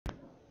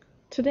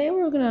Today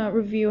we're going to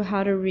review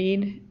how to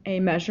read a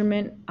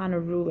measurement on a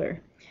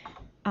ruler.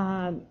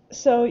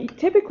 So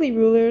typically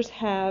rulers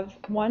have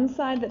one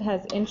side that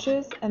has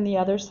inches and the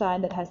other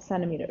side that has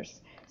centimeters.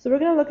 So we're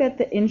going to look at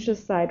the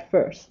inches side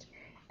first.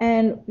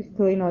 And we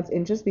clearly know it's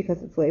inches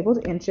because it's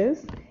labeled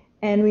inches.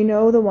 And we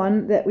know the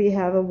one that we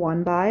have a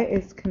 1 by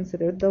is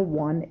considered the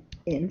 1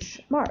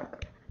 inch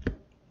mark.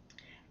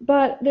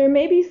 But there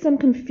may be some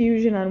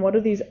confusion on what do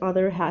these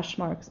other hash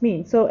marks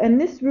mean. So in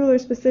this ruler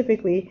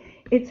specifically,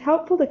 it's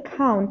helpful to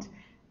count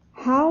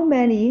how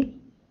many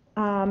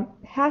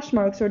hash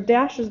marks or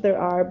dashes there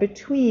are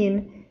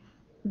between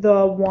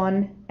the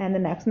 1 and the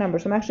next number.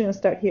 So I'm actually going to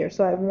start here.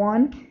 So I have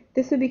 1.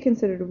 This would be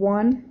considered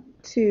 1,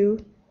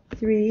 2,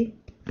 3,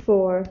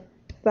 4,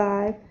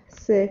 5,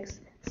 6,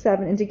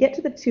 7. And to get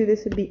to the 2,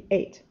 this would be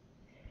 8.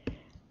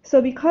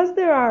 So because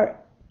there are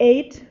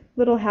 8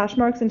 little hash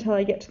marks until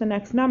I get to the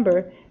next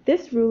number,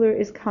 this ruler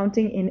is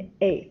counting in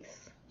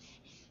eighths.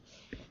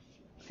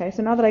 Okay,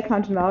 so now that I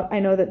counted them out, I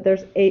know that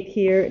there's 8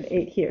 here and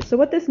 8 here. So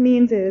what this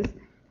means is,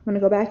 I'm going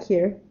to go back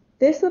here,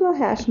 this little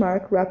hash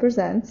mark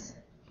represents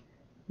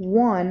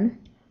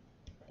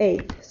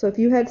 1/8. So if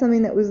you had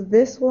something that was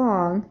this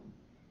long,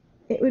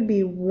 it would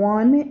be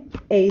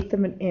 1/8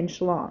 of an inch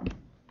long.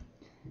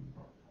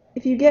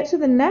 If you get to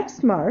the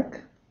next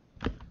mark,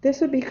 this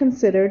would be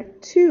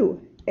considered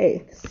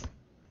 2/8.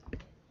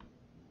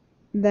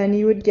 Then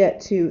you would get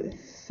to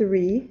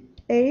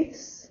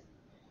 3/8.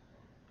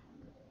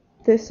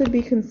 This would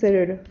be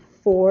considered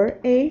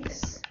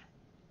 4/8.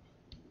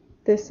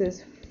 This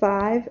is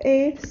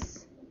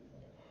 5/8,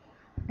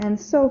 and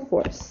so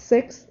forth.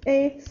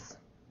 6/8.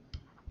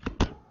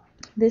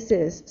 This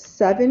is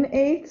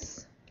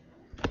 7/8.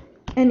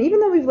 And even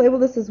though we've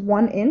labeled this as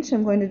 1 inch,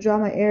 I'm going to draw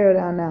my arrow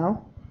down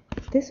now.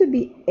 This would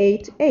be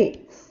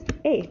 8/8.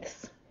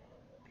 Eighths.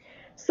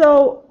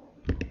 So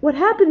what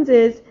happens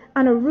is,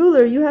 on a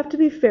ruler, you have to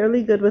be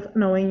fairly good with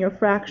knowing your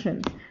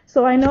fractions.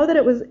 So I know that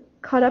it was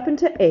cut up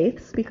into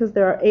eighths because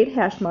there are 8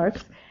 hash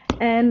marks,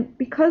 and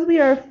because we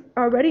are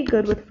already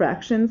good with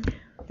fractions,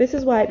 this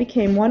is why it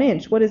became 1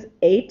 inch. What is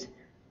 8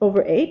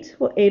 over 8?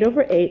 Well, 8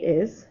 over 8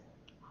 is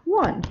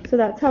 1. So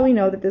that's how we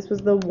know that this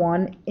was the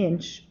 1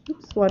 inch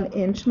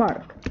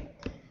mark.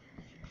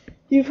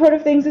 You've heard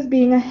of things as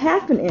being a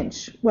half an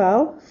inch.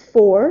 Well,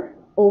 4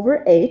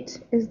 over 8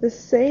 is the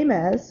same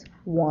as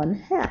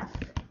 1/2.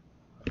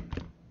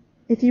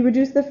 If you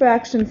reduce the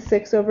fraction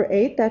 6 over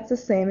 8, that's the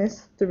same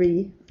as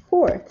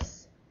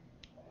 3/4.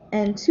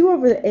 And 2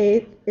 over the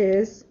 8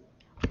 is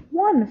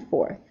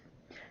 1/4.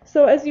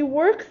 So as you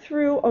work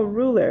through a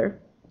ruler,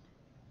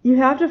 you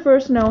have to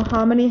first know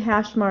how many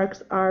hash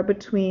marks are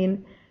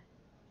between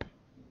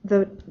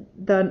the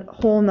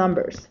whole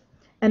numbers.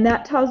 And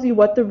that tells you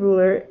what the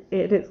ruler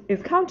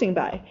is counting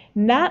by.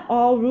 Not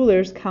all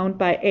rulers count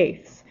by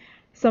eighths.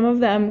 Some of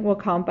them will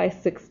count by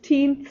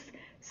 16ths.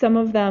 Some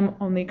of them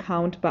only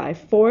count by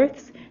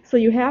fourths. So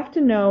you have to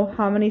know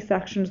how many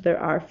sections there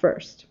are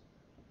first.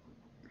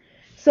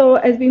 So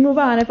as we move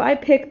on, if I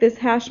pick this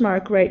hash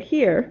mark right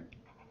here,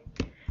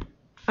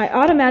 I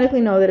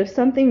automatically know that if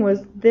something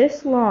was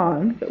this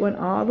long, that went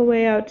all the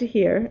way out to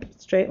here,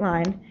 straight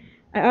line,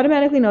 I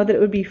automatically know that it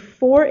would be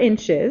 4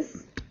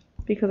 inches,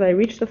 because I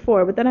reached the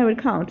 4, but then I would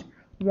count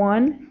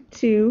 1,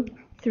 2,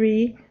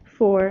 3,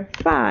 4,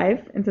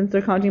 5, and since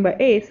they're counting by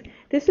eighths,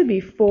 this would be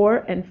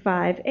 4 and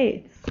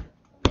 5/8.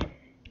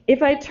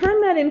 If I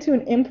turn that into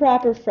an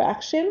improper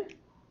fraction,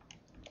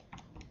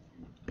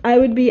 I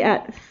would be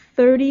at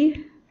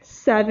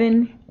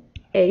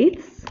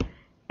 37/8,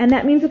 and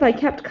that means if I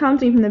kept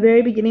counting from the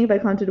very beginning, if I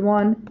counted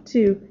 1,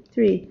 2,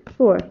 3,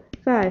 4,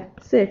 5,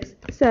 6,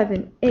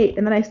 7, 8,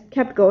 and then I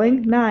kept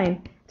going,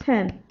 9,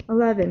 10,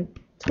 11,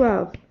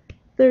 12,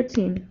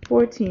 13,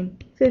 14,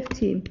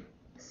 15,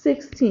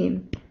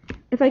 16.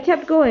 If I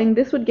kept going,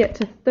 this would get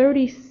to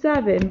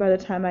 37 by the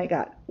time I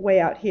got way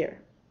out here.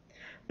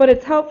 But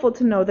it's helpful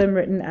to know them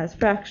written as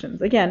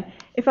fractions. Again,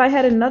 if I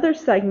had another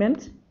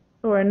segment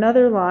or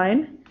another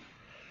line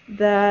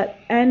that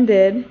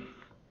ended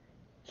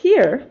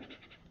here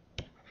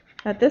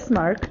at this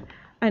mark,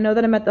 I know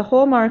that I'm at the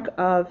whole mark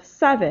of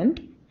 7,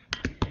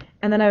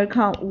 and then I would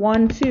count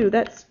 1, 2,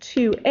 that's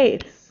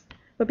 2/8.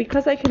 But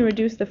because I can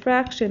reduce the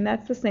fraction,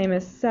 that's the same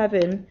as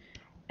 7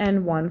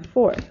 and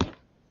 1/4.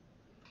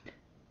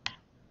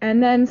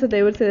 And then, so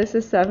they would say this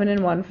is 7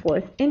 and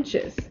 1/4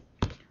 inches.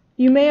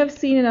 You may have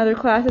seen in other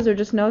classes or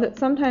just know that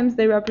sometimes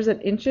they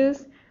represent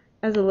inches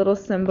as a little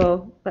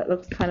symbol that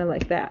looks kind of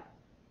like that.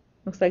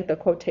 Looks like the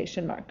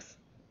quotation marks.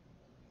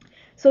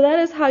 So that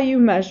is how you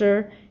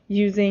measure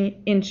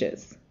using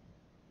inches.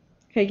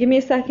 Okay, give me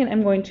a second.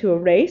 I'm going to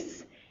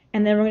erase,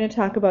 and then we're going to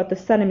talk about the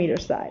centimeter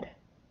side.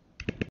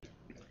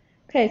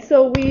 Okay,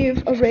 so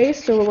we've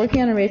erased, so we're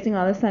working on erasing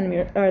on the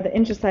centimeter or the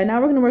inches side. Now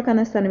we're going to work on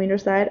the centimeter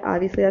side.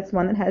 Obviously, that's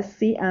one that has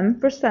cm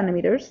for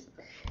centimeters.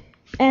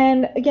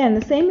 And again,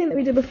 the same thing that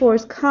we did before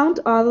is count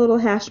all the little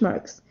hash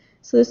marks.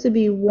 So this would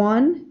be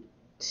 1,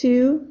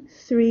 2,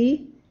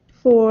 3,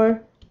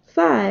 4,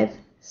 5,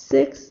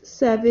 6,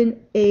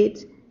 7,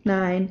 8,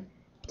 9,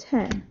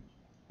 10.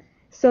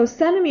 So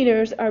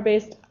centimeters are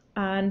based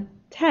on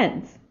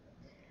tens.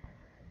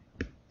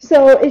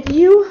 So if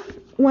you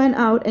went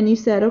out and you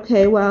said,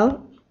 okay,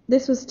 well,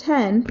 this was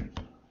 10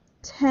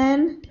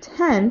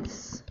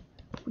 tenths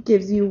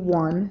gives you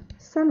 1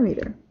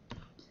 centimeter.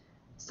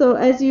 So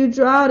as you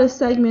draw out a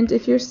segment,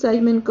 if your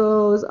segment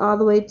goes all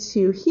the way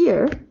to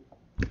here,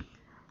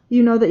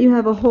 you know that you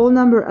have a whole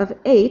number of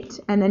 8,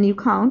 and then you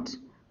count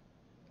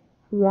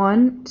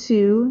 1,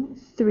 2,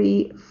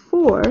 3,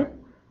 4.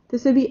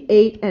 This would be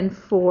 8 and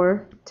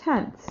 4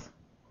 tenths.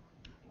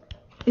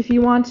 If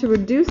you want to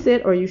reduce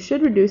it, or you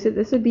should reduce it,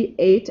 this would be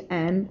 8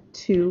 and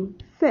 2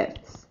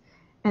 fifths.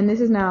 And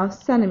this is now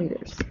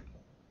centimeters.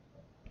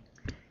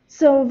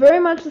 So very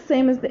much the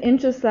same as the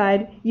inches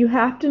side, you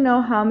have to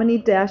know how many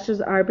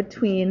dashes are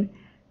between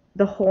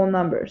the whole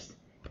numbers.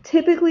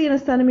 Typically in a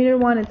centimeter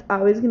one, it's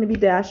always going to be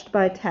dashed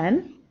by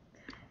 10.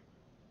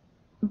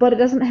 But it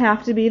doesn't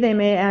have to be. They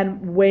may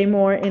add way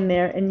more in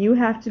there. And you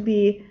have to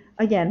be,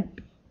 again,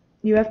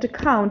 you have to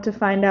count to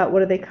find out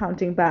what are they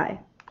counting by.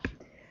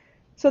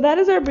 So that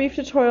is our brief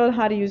tutorial on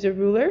how to use a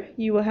ruler.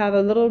 You will have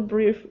a little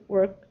brief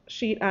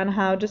worksheet on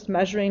how just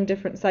measuring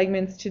different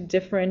segments to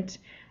different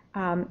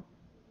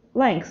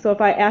lengths. So if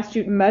I asked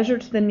you to measure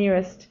to the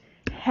nearest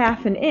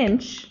 ½ an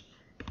inch,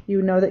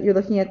 you know that you're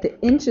looking at the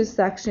inches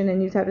section,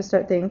 and you'd have to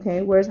start thinking,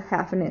 okay, where's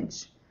 ½ an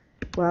inch?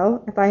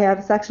 Well, if I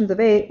have sections of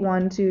 8,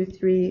 1, 2,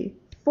 3,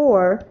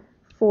 4,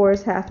 4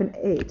 is ½ an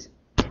 8.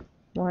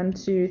 1,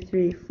 2,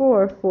 3,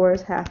 4, 4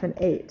 is ½ an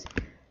 8.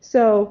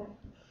 So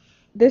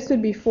this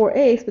would be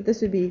 4/8, but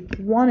this would be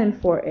 1 and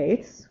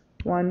 4/8.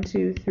 1,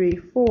 2, 3,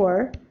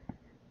 4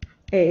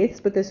 eighths,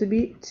 but this would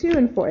be 2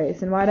 and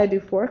 4/8. And why did I do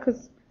 4?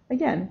 Because,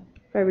 again,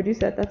 if I reduce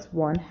that, that's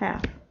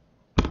 1/2.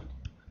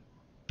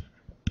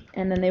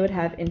 And then they would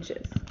have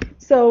inches.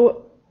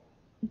 So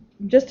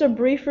just a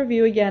brief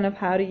review again of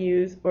how to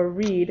use or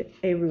read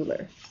a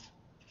ruler.